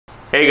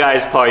Hey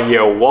guys, Paul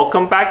here.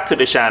 Welcome back to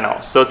the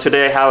channel. So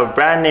today I have a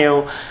brand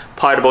new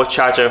portable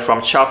charger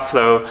from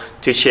ShockFlo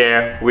to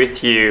share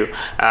with you.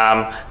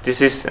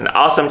 This is an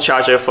awesome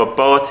charger for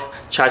both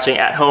charging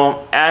at home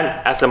and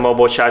as a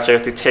mobile charger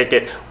to take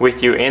it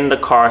with you in the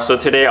car. So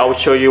today I will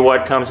show you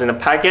what comes in the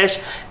package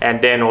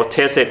and then we'll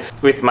test it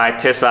with my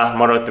Tesla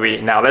Model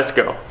 3. Now let's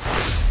go.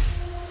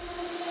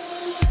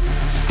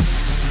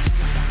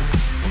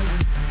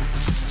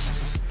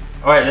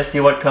 Alright, let's see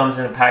what comes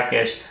in the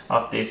package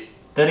of this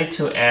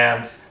 32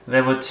 amps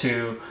level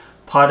 2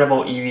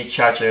 portable EV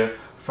charger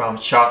from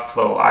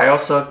ShockFlo. I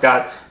also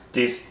got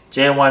this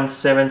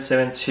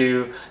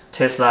J1772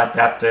 Tesla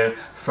adapter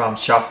from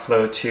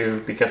ShockFlo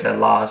too because I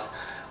lost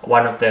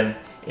one of them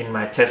in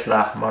my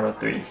Tesla Model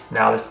 3.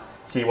 Now let's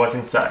see what's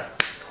inside.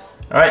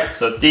 Alright,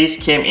 so these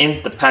came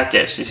in the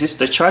package. This is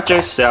the charger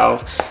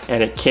itself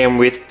and it came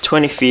with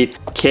 20 feet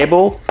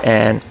cable,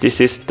 and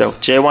this is the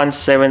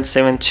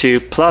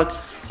J1772 plug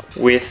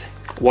with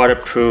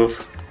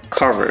waterproof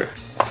cover,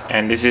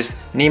 and this is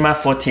NEMA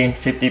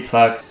 1450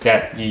 plug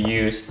that you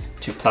use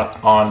to plug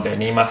on the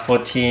NEMA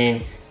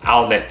 14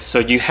 outlet. So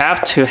you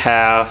have to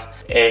have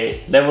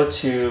a level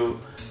 2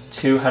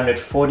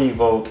 240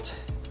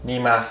 volt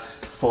NEMA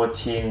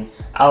 14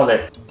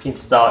 outlet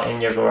installed in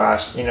your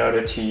garage in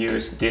order to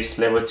use this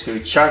level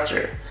 2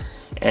 charger.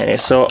 And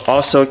it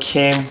also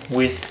came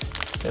with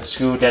the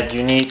screw that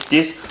you need.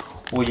 This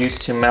will use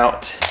to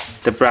mount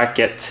the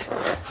bracket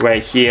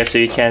right here so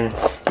you can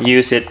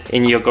use it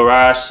in your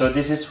garage. So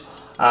this is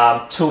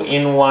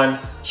 2-in-1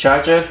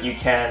 charger. You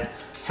can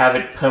have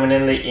it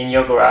permanently in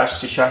your garage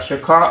to charge your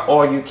car,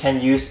 or you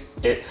can use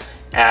it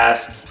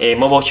as a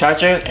mobile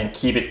charger and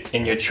keep it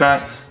in your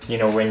trunk, you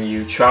know, when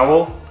you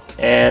travel.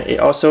 And it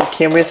also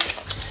came with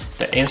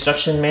the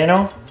instruction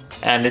manual,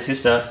 and this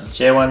is the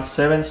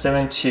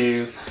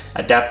J1772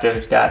 adapter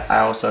that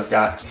I also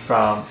got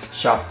from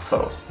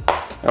ShockFlo.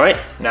 Alright,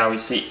 now we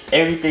see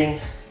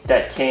everything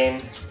that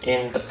came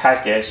in the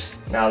package.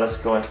 Now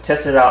let's go and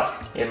test it out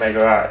in my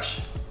garage.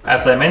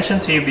 As I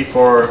mentioned to you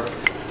before,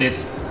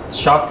 this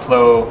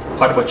ShockFlo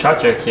portable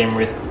charger came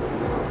with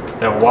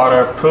the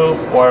waterproof,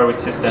 water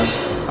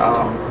resistance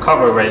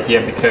cover right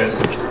here, because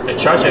the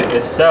charger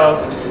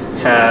itself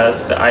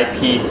has the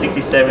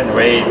IP67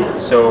 rating,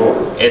 so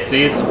it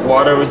is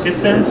water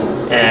resistant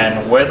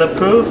and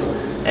weatherproof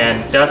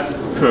and dust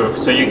proof.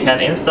 So you can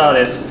install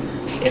this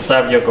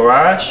inside of your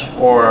garage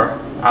or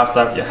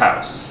outside of your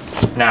house.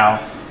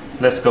 Now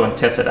let's go and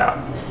test it out.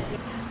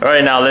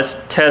 Alright, now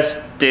let's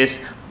test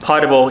this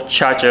portable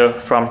charger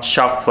from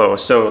ShockFlo.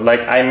 So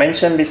like I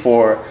mentioned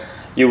before,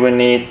 you will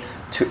need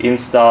to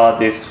install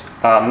this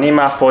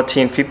NEMA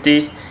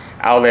 1450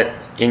 outlet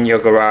in your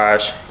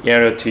garage in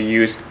order to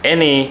use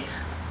any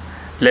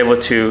level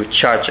 2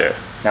 charger.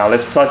 Now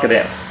let's plug it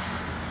in.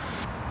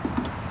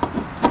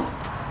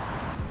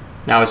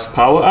 Now it's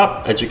power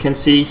up. As you can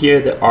see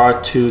here, there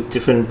are two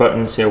different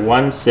buttons here.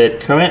 One set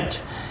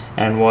current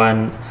and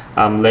one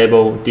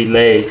label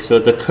delay. So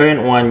the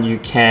current one, you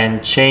can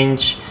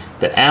change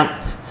the amp.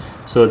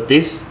 So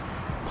this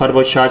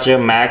portable charger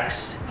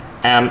max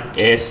amp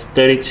is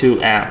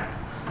 32 amp,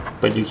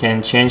 but you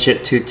can change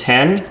it to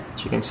 10,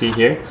 as you can see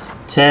here,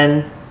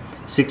 10,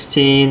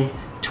 16,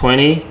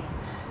 20,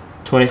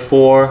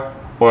 24,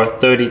 or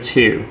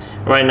 32.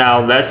 Right now,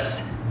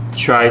 let's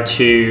try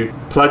to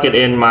plug it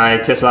in my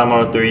Tesla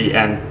Model 3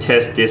 and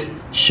test this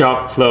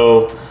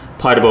ShockFlo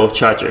portable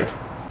charger.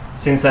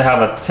 Since I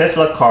have a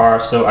Tesla car,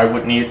 so I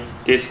would need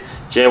this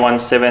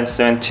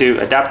J1772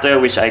 adapter,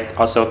 which I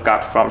also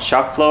got from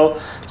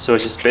ShockFlo. So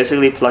just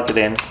basically plug it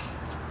in,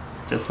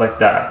 just like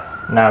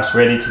that. Now it's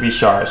ready to be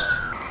charged.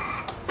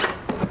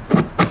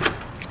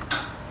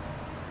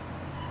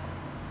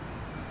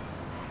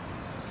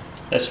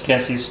 As you can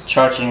see, it's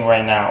charging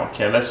right now.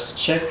 Okay, let's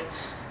check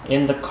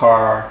in the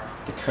car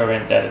the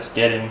current that it's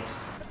getting.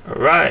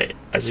 Alright,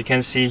 as you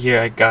can see here,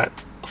 I got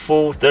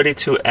full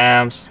 32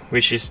 amps,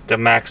 which is the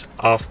max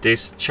of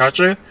this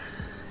charger,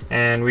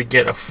 and we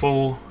get a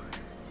full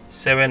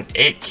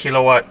 8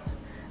 kilowatt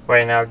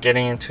right now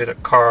getting into the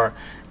car,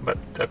 but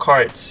the car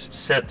it's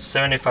set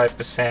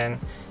 75%,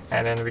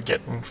 and then we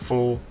get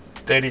full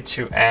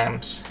 32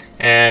 amps,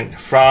 and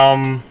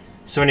from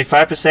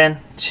 75%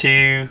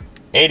 to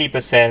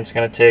 80% it's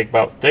gonna take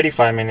about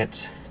 35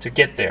 minutes to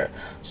get there.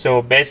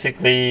 So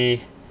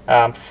basically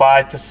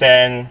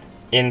 5%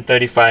 in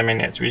 35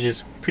 minutes, which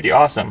is pretty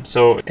awesome.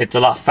 So it's a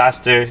lot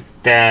faster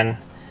than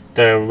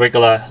the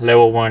regular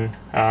level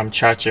 1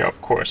 charger,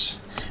 of course.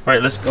 All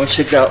right, let's go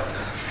check out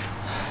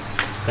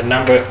the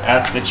number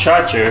at the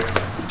charger.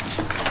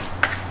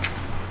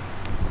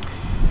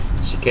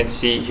 As you can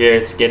see here,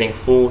 it's getting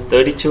full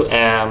 32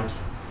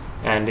 amps,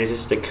 and this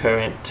is the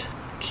current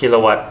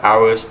kilowatt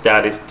hours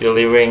that is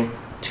delivering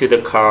to the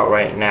car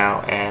right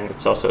now. And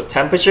it's also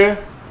temperature.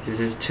 This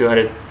is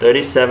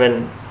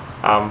 237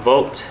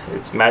 volt.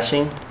 It's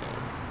matching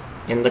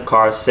in the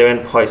car,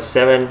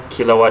 7.7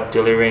 kilowatt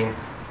delivering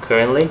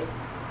currently,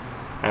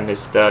 and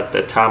it's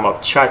the time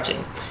of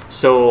charging.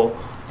 So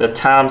the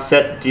time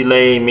set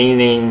delay,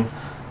 meaning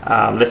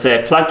let's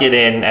say I plug it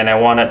in and I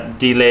want to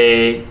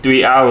delay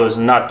 3 hours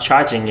not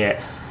charging it,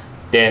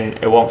 then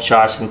it won't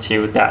charge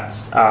until that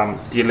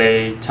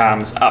delay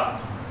time's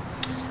up.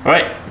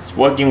 Alright, it's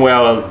working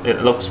well.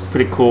 It looks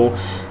pretty cool.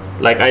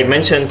 Like I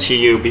mentioned to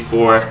you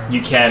before,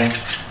 you can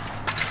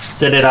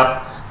set it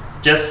up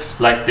just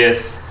like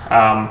this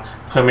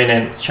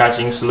permanent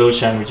charging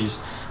solution, which is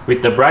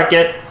with the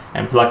bracket,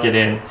 and plug it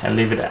in and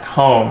leave it at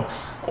home.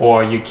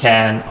 Or you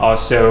can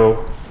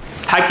also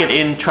pack it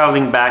in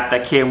traveling bag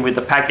that came with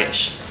the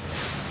package.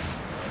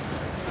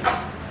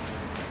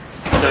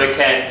 So I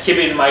can keep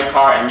it in my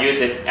car and use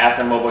it as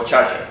a mobile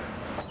charger.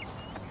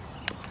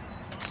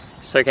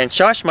 So I can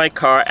charge my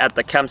car at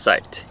the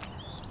campsite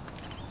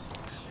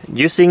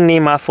using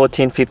NEMA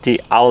 1450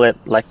 outlet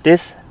like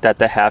this that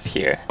they have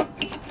here.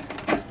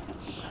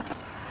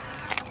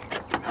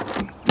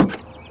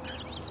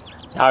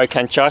 Now I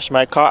can charge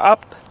my car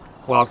up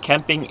while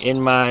camping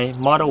in my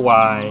Model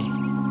Y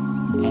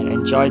and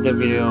enjoy the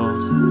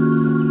views.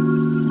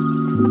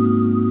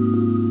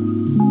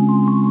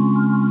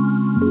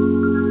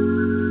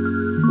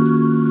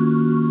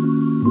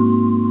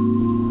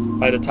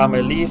 By the time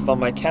I leave from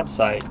my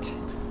campsite,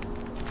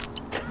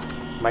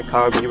 my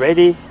car will be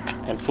ready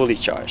and fully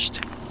charged.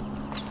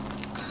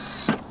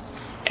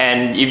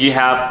 And if you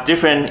have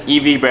different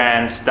EV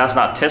brands that's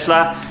not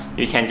Tesla,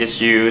 you can just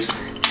use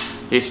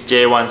this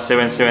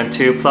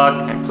J1772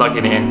 plug and plug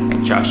it in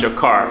and charge your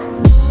car.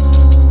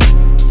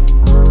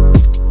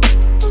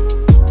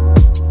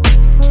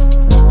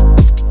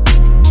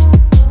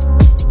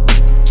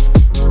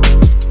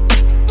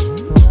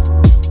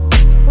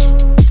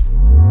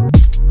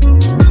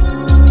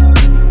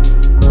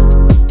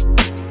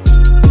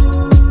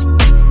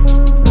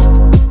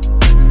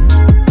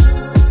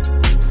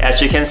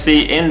 As you can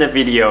see in the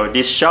video,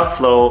 this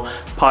ShockFlo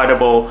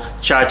portable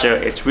charger,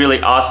 it's really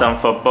awesome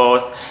for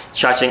both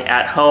charging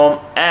at home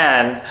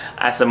and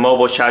as a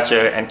mobile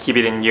charger and keep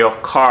it in your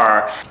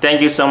car.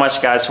 Thank you so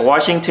much guys for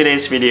watching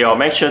today's video.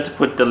 Make sure to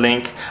put the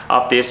link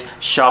of this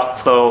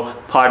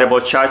ShockFlo portable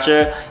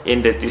charger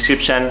in the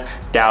description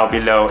down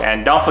below.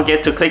 And don't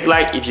forget to click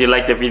like if you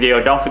like the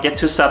video. Don't forget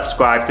to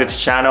subscribe to the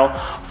channel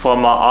for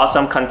more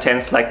awesome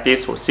contents like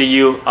this. We'll see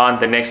you on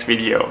the next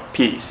video.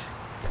 Peace.